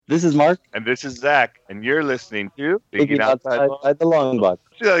This is Mark. And this is Zach. And you're listening to Thinking Outside the Long Box.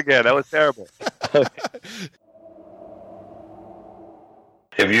 Do that again. That was terrible.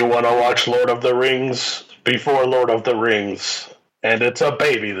 If you want to watch Lord of the Rings before Lord of the Rings, and it's a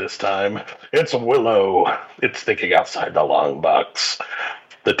baby this time, it's Willow. It's Thinking Outside the Long Box.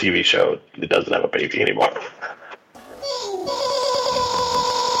 The TV show, it doesn't have a baby anymore.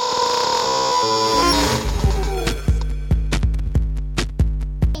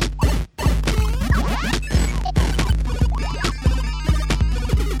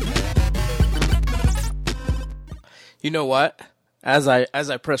 You know what? As I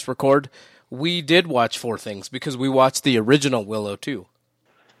press record, we did watch Four Things because we watched the original Willow too.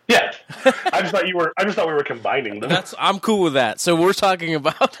 Yeah, I just thought we were combining them. I'm cool with that. So we're talking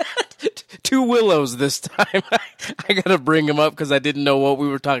about two Willows this time. I gotta bring them up because I didn't know what we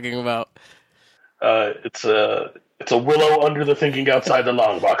were talking about. It's a Willow under the Thinking Outside the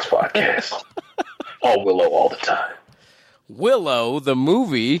Long Box podcast. All Willow all the time. Willow, the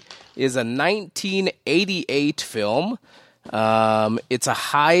movie, is a 1988 film. It's a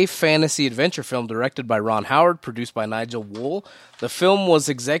high fantasy adventure film directed by Ron Howard, produced by Nigel Wool. The film was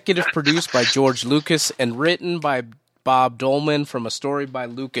executive produced by George Lucas and written by Bob Dolman from a story by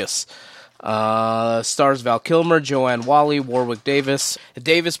Lucas. Stars Val Kilmer, Joanne Whalley, Warwick Davis.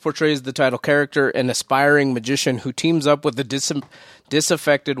 Davis portrays the title character, an aspiring magician who teams up with the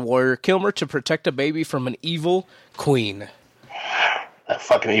disaffected warrior Kilmer to protect a baby from an evil queen. That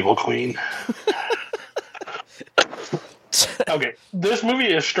fucking evil queen. Okay, this movie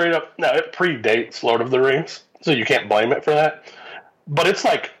is straight up... Now, it predates Lord of the Rings, so you can't blame it for that. But it's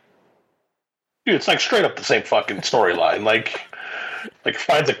like... Dude, it's like straight up the same fucking storyline. Like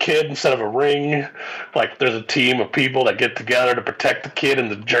finds a kid instead of a ring. Like, there's a team of people that get together to protect the kid in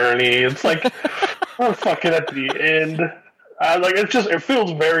the journey. It's like... we're fucking at the end. It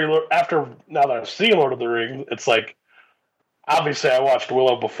feels very... After... Now that I've seen Lord of the Rings, it's like... Obviously, I watched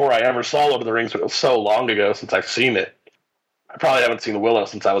Willow before I ever saw Lord of the Rings, but it was so long ago since I've seen it. I probably haven't seen Willow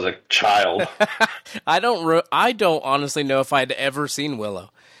since I was a child. I don't honestly know if I'd ever seen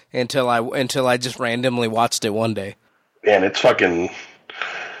Willow until I just randomly watched it one day. And it's fucking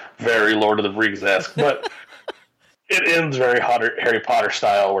very Lord of the Rings-esque, but it ends very Harry Potter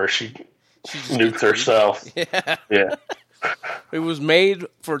style, where she nukes herself. Yeah. It was made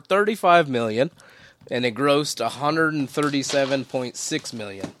for $35 million. And it grossed $137.6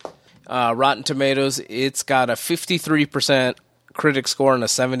 million. Rotten Tomatoes, it's got a 53% critic score and a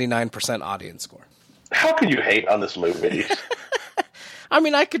 79% audience score. How can you hate on this movie? I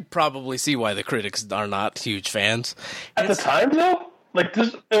mean, I could probably see why the critics are not huge fans. At the time, though? Like,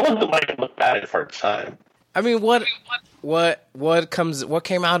 this, it wasn't like it looked bad for its time. I mean, what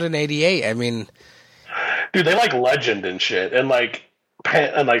came out in 88? I mean... Dude, they like Legend and shit. And like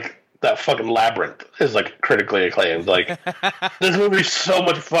that fucking Labyrinth is, like, critically acclaimed. Like, this movie's so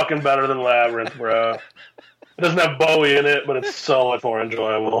much fucking better than Labyrinth, bro. It doesn't have Bowie in it, but it's so much more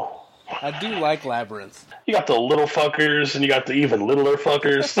enjoyable. I do like Labyrinth. You got the little fuckers, and you got the even littler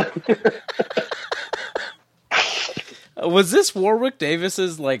fuckers. Was this Warwick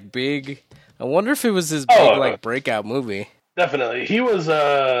Davis's, like, big... I wonder if it was his big, breakout movie. Definitely. He was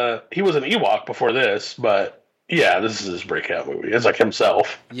an Ewok before this, but... Yeah, this is his breakout movie. It's like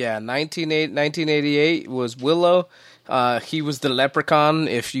himself. Yeah, 1988 was Willow. He was the leprechaun.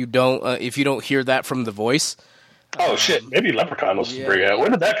 If you don't hear that from the voice. Oh shit! Maybe Leprechaun was his breakout.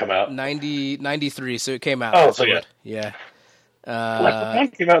 When did that come out? 93. So it came out. Oh, so yeah. Yeah. Leprechaun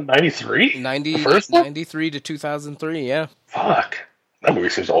came out in 93. 93 to 2003. Yeah. Fuck. That movie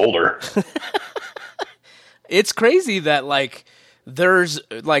seems older. It's crazy that there's,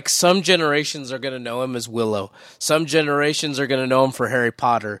 some generations are going to know him as Willow. Some generations are going to know him for Harry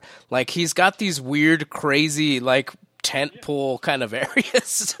Potter. He's got these weird, crazy, tentpole kind of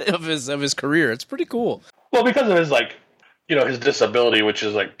areas of his career. It's pretty cool. Well, because of his, his disability, which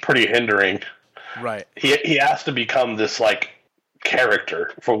is, pretty hindering. Right. He has to become this,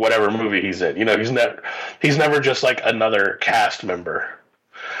 character for whatever movie he's in. He's never just, another cast member.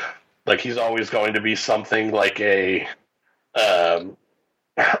 He's always going to be something like a...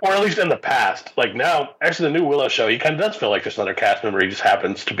 or at least in the past. Now, actually, the new Willow show, he kind of does feel like just another cast member. He just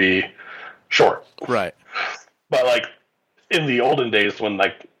happens to be short. Right. But, in the olden days when,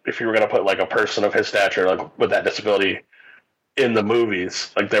 if you were going to put, a person of his stature, with that disability in the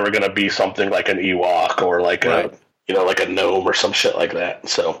movies, they were going to be something like an Ewok or, right. a gnome or some shit like that.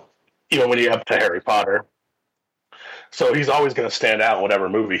 So, even when you have to Harry Potter. So, he's always going to stand out in whatever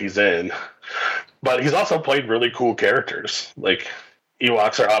movie he's in. But he's also played really cool characters.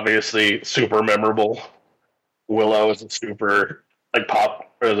 Ewoks are obviously super memorable. Willow is a super like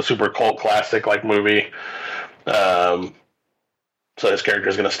pop or the super cult classic like movie. So his character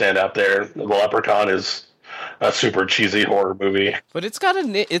is going to stand out there. The Leprechaun is a super cheesy horror movie, but it's got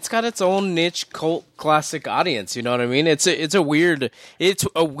its own niche cult classic audience. You know what I mean? It's a weird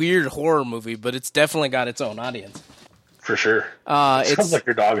horror movie, but it's definitely got its own audience for sure. It sounds like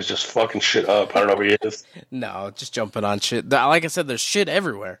your dog is just fucking shit up. I don't know who he is. No, just jumping on shit. Like I said, there's shit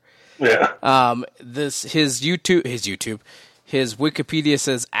everywhere. Yeah. His Wikipedia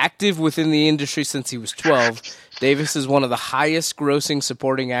says active within the industry since he was 12. Davis is one of the highest grossing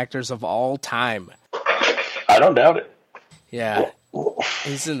supporting actors of all time. I don't doubt it. Yeah.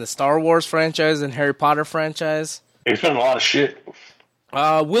 He's in the Star Wars franchise and Harry Potter franchise. He's been in a lot of shit.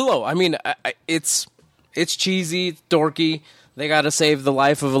 Willow, I mean, it's cheesy, it's dorky. They got to save the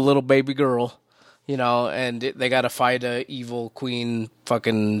life of a little baby girl, you know, and they got to fight a evil queen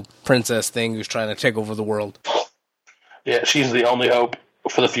fucking princess thing who's trying to take over the world. Yeah, she's the only hope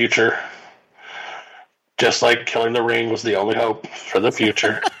for the future. Just like Killing the Ring was the only hope for the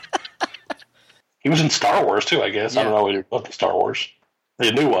future. He was in Star Wars, too, I guess. Yeah. I don't know what you're about Star Wars.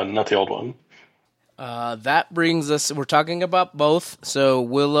 The new one, not the old one. That brings us, we're talking about both. So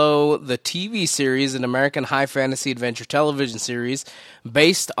Willow, the TV series, an American high fantasy adventure television series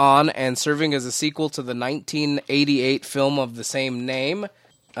based on and serving as a sequel to the 1988 film of the same name.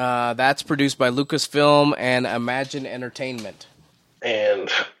 That's produced by Lucasfilm and Imagine Entertainment. And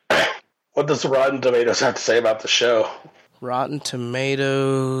what does Rotten Tomatoes have to say about the show? Rotten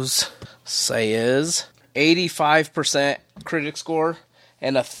Tomatoes says 85% critic score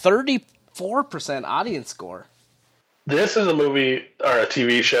and a 34% audience score. This is a movie or a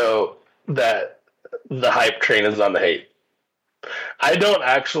TV show that the hype train is on the hate. I don't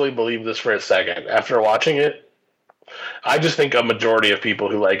actually believe this for a second. After watching it, I just think a majority of people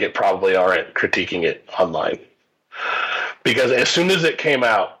who like it probably aren't critiquing it online. Because as soon as it came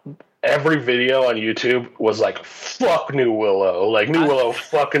out, every video on YouTube was like, fuck New Willow. Like, New Willow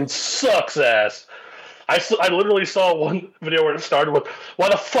fucking sucks ass. I literally saw one video where it started with, why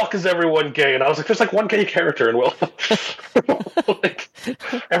the fuck is everyone gay? And I was like, there's like one gay character in Willow. Like,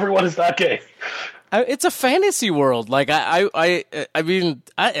 everyone is not gay. It's a fantasy world. Like, I mean,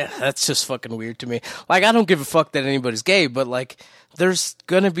 that's just fucking weird to me. Like, I don't give a fuck that anybody's gay, but like, there's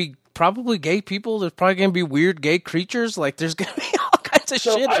gonna be probably gay people. There's probably gonna be weird gay creatures. Like, there's gonna be all kinds of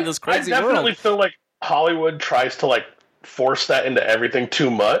shit in this crazy world. I definitely feel like Hollywood tries to like force that into everything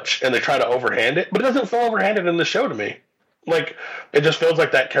too much, and they try to overhand it, but it doesn't feel overhanded in the show to me. Like, it just feels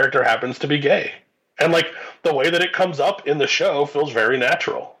like that character happens to be gay, and like the way that it comes up in the show feels very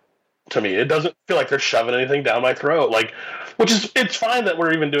natural to me. It doesn't feel like they're shoving anything down my throat, like, which is, it's fine that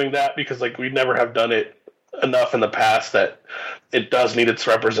we're even doing that, because like we never have done it enough in the past that it does need its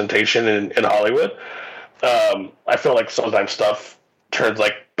representation in Hollywood. I feel like sometimes stuff turns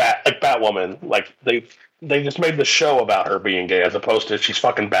like Batwoman, like they just made the show about her being gay as opposed to she's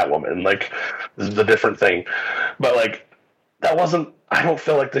fucking Batwoman. Like, this is a different thing. But like, that wasn't, I don't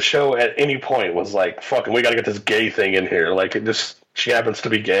feel like the show at any point was like, fucking, we gotta get this gay thing in here. Like, it just, she happens to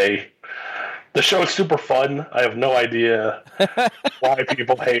be gay. The show is super fun. I have no idea why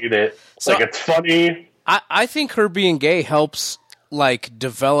people hate it. So, like, it's funny. I think her being gay helps like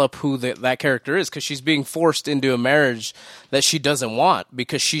develop who that character is, because she's being forced into a marriage that she doesn't want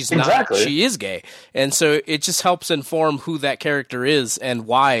because she's not, she is gay. And so it just helps inform who that character is and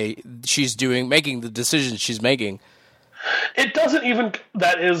why she's making the decisions she's making. It doesn't even,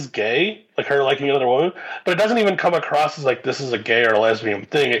 that is gay, like her liking another woman, but it doesn't even come across as like this is a gay or a lesbian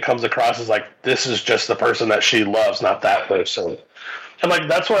thing. It comes across as like this is just the person that she loves, not that person. And like,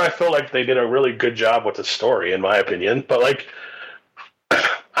 that's where I feel like they did a really good job with the story, in my opinion. But like,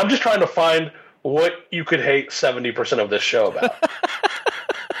 I'm just trying to find what you could hate 70% of this show about.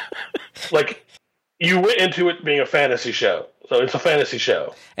 Like, you went into it being a fantasy show, so it's a fantasy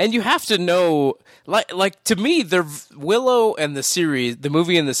show, and you have to know, like to me, Willow and the series, the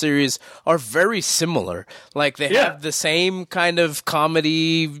movie and the series, are very similar. Like, they have the same kind of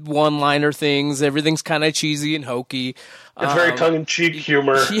comedy one-liner things. Everything's kind of cheesy and hokey. It's very tongue-in-cheek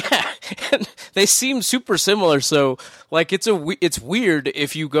humor. Yeah, and they seem super similar. So, like, it's weird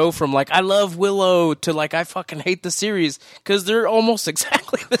if you go from, like, I love Willow to, like, I fucking hate the series, because they're almost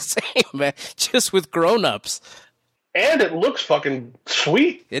exactly the same, man, just with grown-ups. And it looks fucking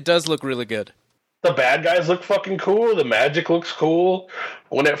sweet. It does look really good. The bad guys look fucking cool. The magic looks cool.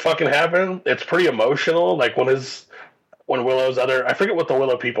 When it fucking happened, it's pretty emotional. Like, when Willow's other... I forget what the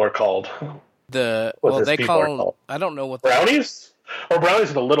Willow people are called. They call them, I don't know what brownies? Or brownies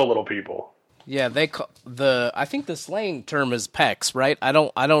are the little people. Yeah, they call I think the slang term is pecks, right? I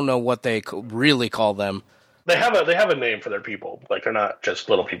don't know what they really call them. They have a name for their people. Like they're not just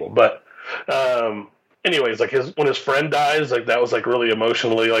little people. But anyways, like when his friend dies, like that was like really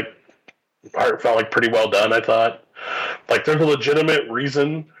emotionally like heartfelt, like pretty well done. I thought like there's a legitimate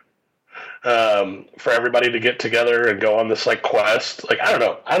reason for everybody to get together and go on this like quest. Like I don't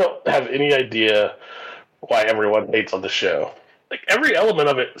know. I don't have any idea why everyone hates on the show. Like every element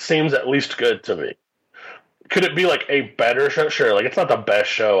of it seems at least good to me. Could it be like a better show? Sure, like it's not the best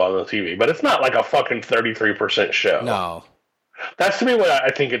show on the TV, but it's not like a fucking 33% show. No. That's to me what I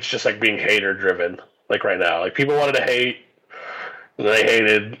think it's just like being hater driven. Like right now, like people wanted to hate, and they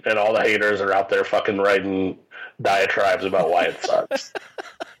hated, and all the haters are out there fucking writing diatribes about why it sucks.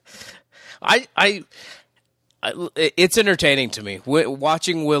 It's entertaining to me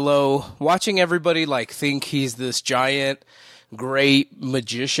watching Willow, watching everybody like think he's this giant, great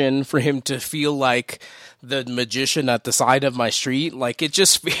magician. For him to feel like the magician at the side of my street, like it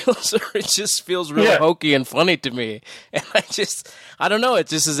just feels really hokey and funny to me. And I don't know, it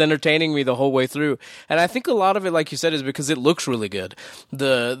just is entertaining me the whole way through. And I think a lot of it, like you said, is because it looks really good.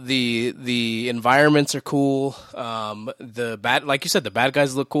 The environments are cool. Like you said, the bad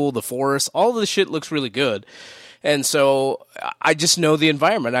guys look cool. The forest, all of the shit looks really good. And so I just know the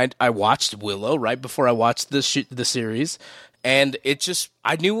environment. I watched Willow right before I watched the series, and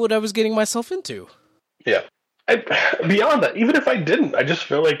I knew what I was getting myself into. Yeah. Beyond that, even if I didn't, I just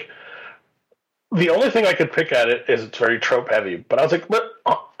feel like the only thing I could pick at it is it's very trope heavy. But I was like, but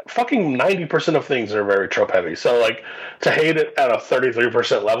fucking 90% of things are very trope heavy. So like to hate it at a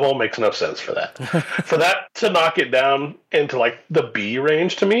 33% level makes no sense for that. For that to knock it down into like the B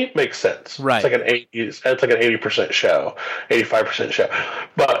range to me makes sense. Right. It's like an 80% show, 85% show.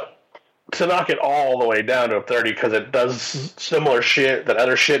 But to knock it all the way down to a 30 because it does similar shit that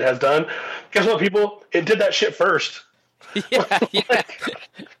other shit has done. Guess what, people? It did that shit first. Yeah.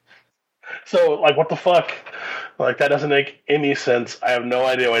 So, like, what the fuck? Like, that doesn't make any sense. I have no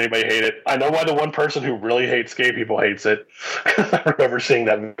idea why anybody hates it. I know why the one person who really hates gay people hates it. Because I remember seeing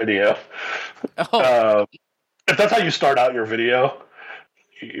that video. Oh. If that's how you start out your video,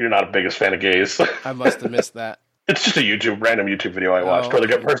 you're not the biggest fan of gays. I must have missed that. It's just a random YouTube video I watched where the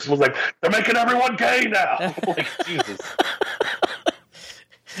gay person was like, they're making everyone gay now. Like, Jesus.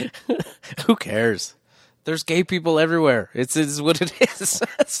 Who cares? There's gay people everywhere. It's what it is.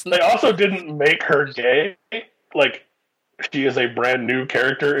 They also didn't make her gay. Like, she is a brand new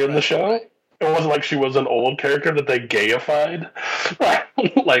character in the show. It wasn't like she was an old character that they gayified.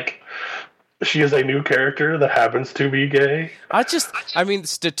 Like, she is a new character that happens to be gay. I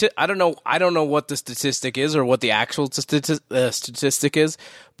don't know what the statistic is or what the actual statistic is,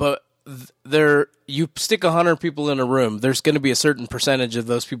 but you stick 100 people in a room, there's going to be a certain percentage of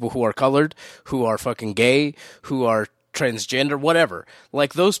those people who are colored, who are fucking gay, who are transgender, whatever.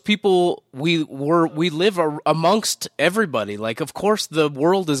 Like those people, we live amongst everybody. Like, of course, the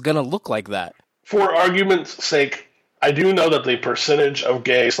world is going to look like that. For argument's sake, I do know that the percentage of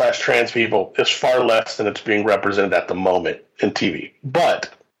gay/trans people is far less than it's being represented at the moment in TV.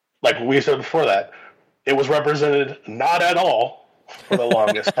 But, like we said before that, it was represented not at all for the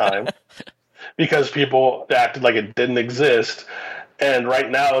longest time because people acted like it didn't exist. And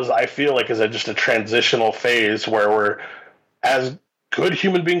right now, I feel like is just a transitional phase where we're, as good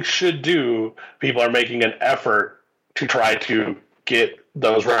human beings should do, people are making an effort to try to get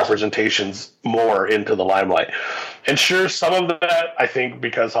those representations more into the limelight. And sure, some of that, I think,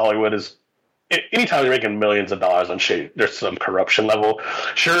 because Hollywood is, anytime you're making millions of dollars on shit, there's some corruption level.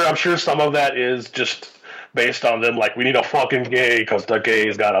 Sure, I'm sure some of that is just based on them, like, we need a fucking gay because the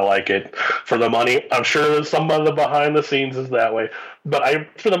gays gotta like it for the money. I'm sure some of the behind the scenes is that way. But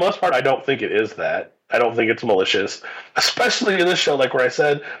for the most part, I don't think it is that. I don't think it's malicious. Especially in this show, like where I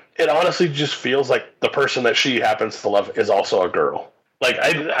said, it honestly just feels like the person that she happens to love is also a girl. Like,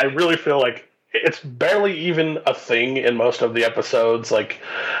 I really feel like it's barely even a thing in most of the episodes. Like,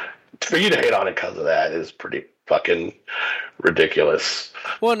 for you to hate on it because of that is pretty fucking ridiculous.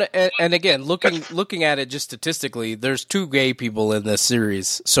 Well, and again, looking at it just statistically, there's 2 gay people in this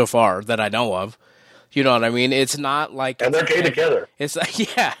series so far that I know of. You know what I mean? It's not like, and they're gay together. It's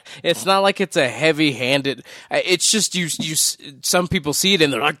it's not like it's a heavy-handed. It's just you. Some people see it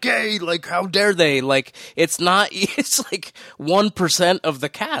and they're like, gay. Like, how dare they? Like, it's not. It's like 1% of the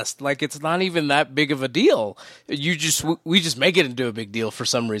cast. Like, it's not even that big of a deal. We just make it into a big deal for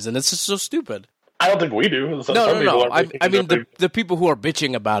some reason. It's just so stupid. I don't think we do. No. I mean, the people who are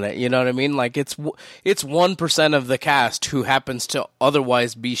bitching about it, you know what I mean? Like, it's 1% of the cast who happens to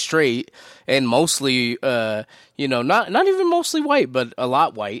otherwise be straight and mostly, not even mostly white, but a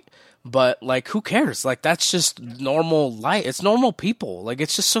lot white. but like, who cares? Like, that's just normal life. It's normal people. Like,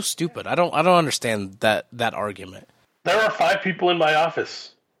 it's just so stupid. I don't understand that argument. There are 5 people in my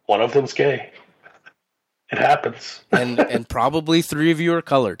office. One of them's gay. It happens. And probably 3 of you are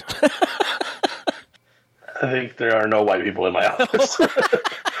colored. I think there are no white people in my office.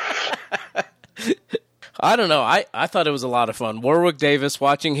 I don't know. I thought it was a lot of fun. Warwick Davis,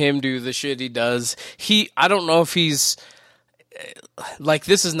 watching him do the shit he does. I don't know if he's like,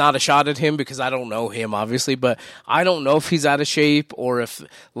 this is not a shot at him because I don't know him, obviously, but I don't know if he's out of shape or if,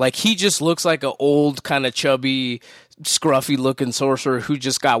 like, he just looks like an old kind of chubby, scruffy looking sorcerer who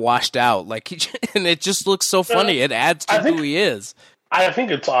just got washed out. Like, and it just looks so funny. It adds to who he is. I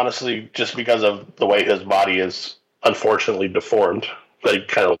think it's honestly just because of the way his body is unfortunately deformed that he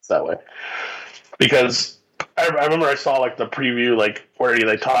kind of looks that way. Because I remember I saw like the preview, like where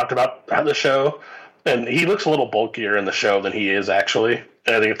they talked about the show, and he looks a little bulkier in the show than he is actually.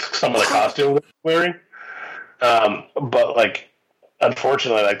 And I think it's some of the costume that he's wearing. But like,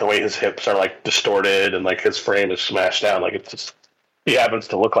 unfortunately, like the way his hips are like distorted and like his frame is smashed down, like it's just, he happens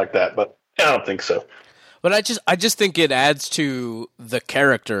to look like that. But I don't think so. But I just think it adds to the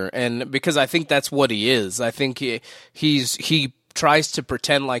character, and because I think that's what he is. I think he tries to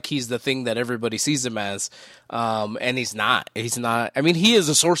pretend like he's the thing that everybody sees him as, and he's not. He's not. I mean, he is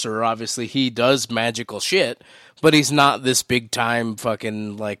a sorcerer. Obviously, he does magical shit, but he's not this big time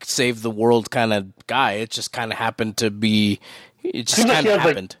fucking like save the world kind of guy. It just kind of happened to be. It just kind of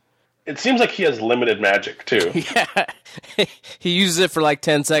happened. It seems like he has limited magic, too. Yeah. He uses it for like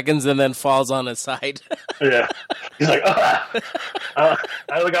 10 seconds and then falls on his side. Yeah. He's like, I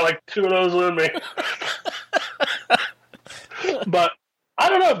only got like 2 of those in me. But I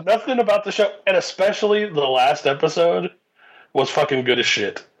don't know. Nothing about the show, and especially the last episode, was fucking good as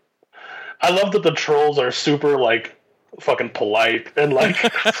shit. I love that the trolls are super, like, fucking polite and, like...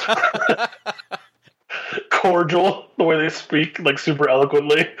 cordial, the way they speak, like super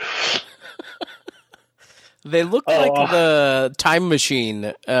eloquently. They look like the Time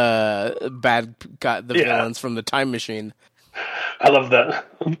Machine, villains from the Time Machine. I love that.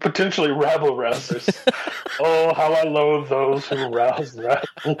 Potentially rabble rousers. Oh, how I loathe those who rouse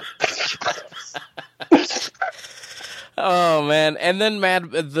rabble. Oh man! And then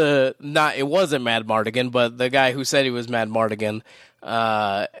it wasn't Mad Mardigan, but the guy who said he was Mad Mardigan.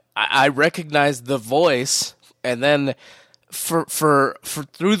 I recognized the voice, and then for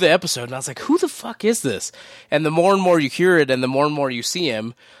through the episode, and I was like, "Who the fuck is this?" And the more and more you hear it, and the more and more you see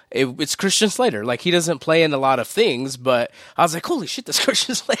him, it's Christian Slater. Like, he doesn't play in a lot of things, but I was like, "Holy shit, that's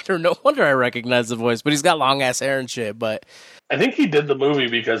Christian Slater!" No wonder I recognize the voice. But he's got long ass hair and shit. But I think he did the movie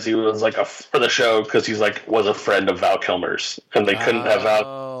because he was like for the show because he's like was a friend of Val Kilmer's, and they couldn't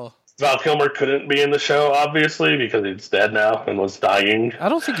have Val Kilmer couldn't be in the show, obviously, because he's dead now and was dying. I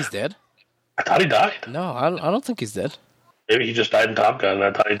don't think he's dead. I thought he died. No, I don't think he's dead. Maybe he just died in Top Gun, and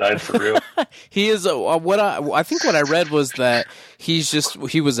I thought he died for real. He is. I think what I read was that he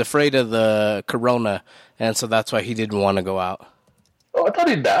was afraid of the corona, and so that's why he didn't want to go out. Oh, I thought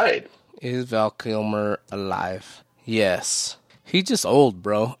he died. Is Val Kilmer alive? Yes. He's just old,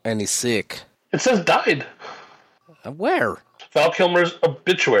 bro, and he's sick. It says died. Where? Val Kilmer's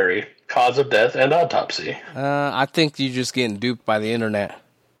obituary, cause of death, and autopsy. I think you're just getting duped by the internet.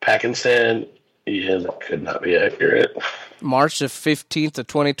 Pakistan, yeah, that could not be accurate. March the 15th of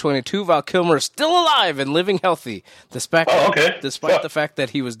 2022, Val Kilmer is still alive and living healthy, despite the fact that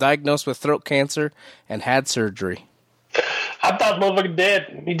he was diagnosed with throat cancer and had surgery. I thought motherfucker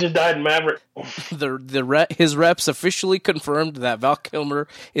dead. He just died in Maverick. His reps officially confirmed that Val Kilmer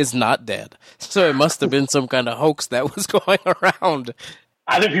is not dead. So it must have been some kind of hoax that was going around.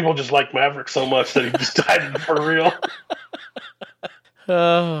 I think people just like Maverick so much that he just died for real.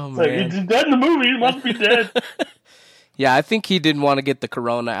 Oh, man. Like, he's dead in the movie. He must be dead. Yeah, I think he didn't want to get the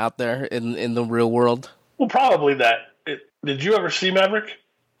corona out there in the real world. Well, probably that. Did you ever see Maverick?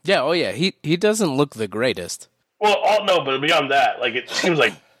 Yeah, oh yeah. He doesn't look the greatest. Well, no, but beyond that, like, it seems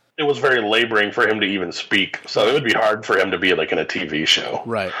like it was very laboring for him to even speak. So it would be hard for him to be, like, in a TV show.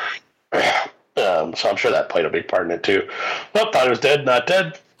 Right. So I'm sure that played a big part in it, too. Well, thought he was dead, not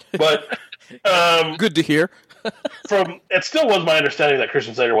dead. But... good to hear. It still was my understanding that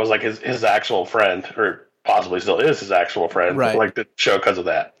Christian Slater was, like, his actual friend, or possibly still is his actual friend. Right. Like, the show because of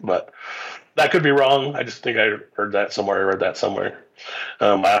that. But that could be wrong. I just think I heard that somewhere. I read that somewhere.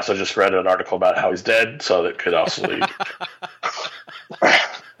 I also just read an article about how he's dead, so that could also lead.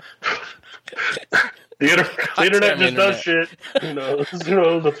 The internet just does shit. Who knows? Who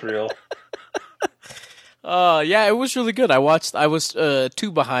knows what's real? Yeah, it was really good. I was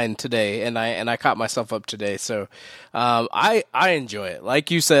 2 behind today, and I caught myself up today. So, I enjoy it.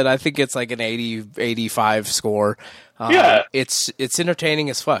 Like you said, I think it's like an 80, 85 score. Yeah. It's entertaining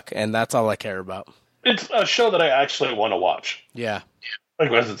as fuck, and that's all I care about. It's a show that I actually want to watch. Yeah.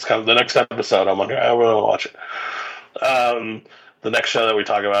 Like, once it's come the next episode, I'm like, I want to watch it. The next show that we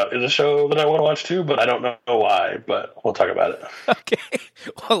talk about is a show that I want to watch too, but I don't know why, but we'll talk about it. Okay.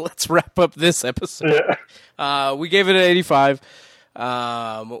 Well, let's wrap up this episode. Yeah. We gave it an 85.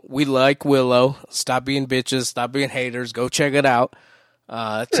 We like Willow. Stop being bitches. Stop being haters. Go check it out.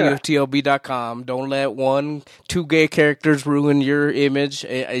 TOTLB.com. Don't let 1-2 gay characters ruin your image.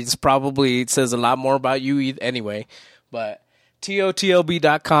 It says a lot more about you anyway. But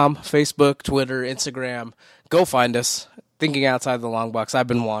TOTLB.com, Facebook, Twitter, Instagram. Go find us. Thinking Outside the Long Box. I've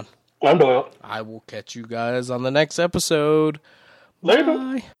been Juan. I'm Doyle. I will catch you guys on the next episode. Later.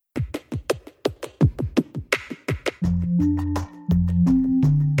 Bye.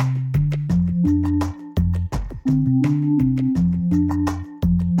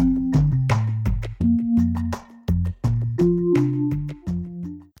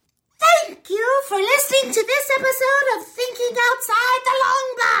 Thank you for listening to this episode of Thinking Outside the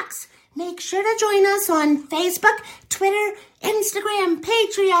Long Box. Make sure to join us on Facebook, Twitter, Instagram,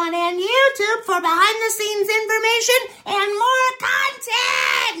 Patreon, and YouTube for behind-the-scenes information and more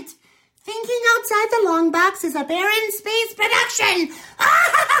content! Thinking Outside the Long Box is a Barren Space production!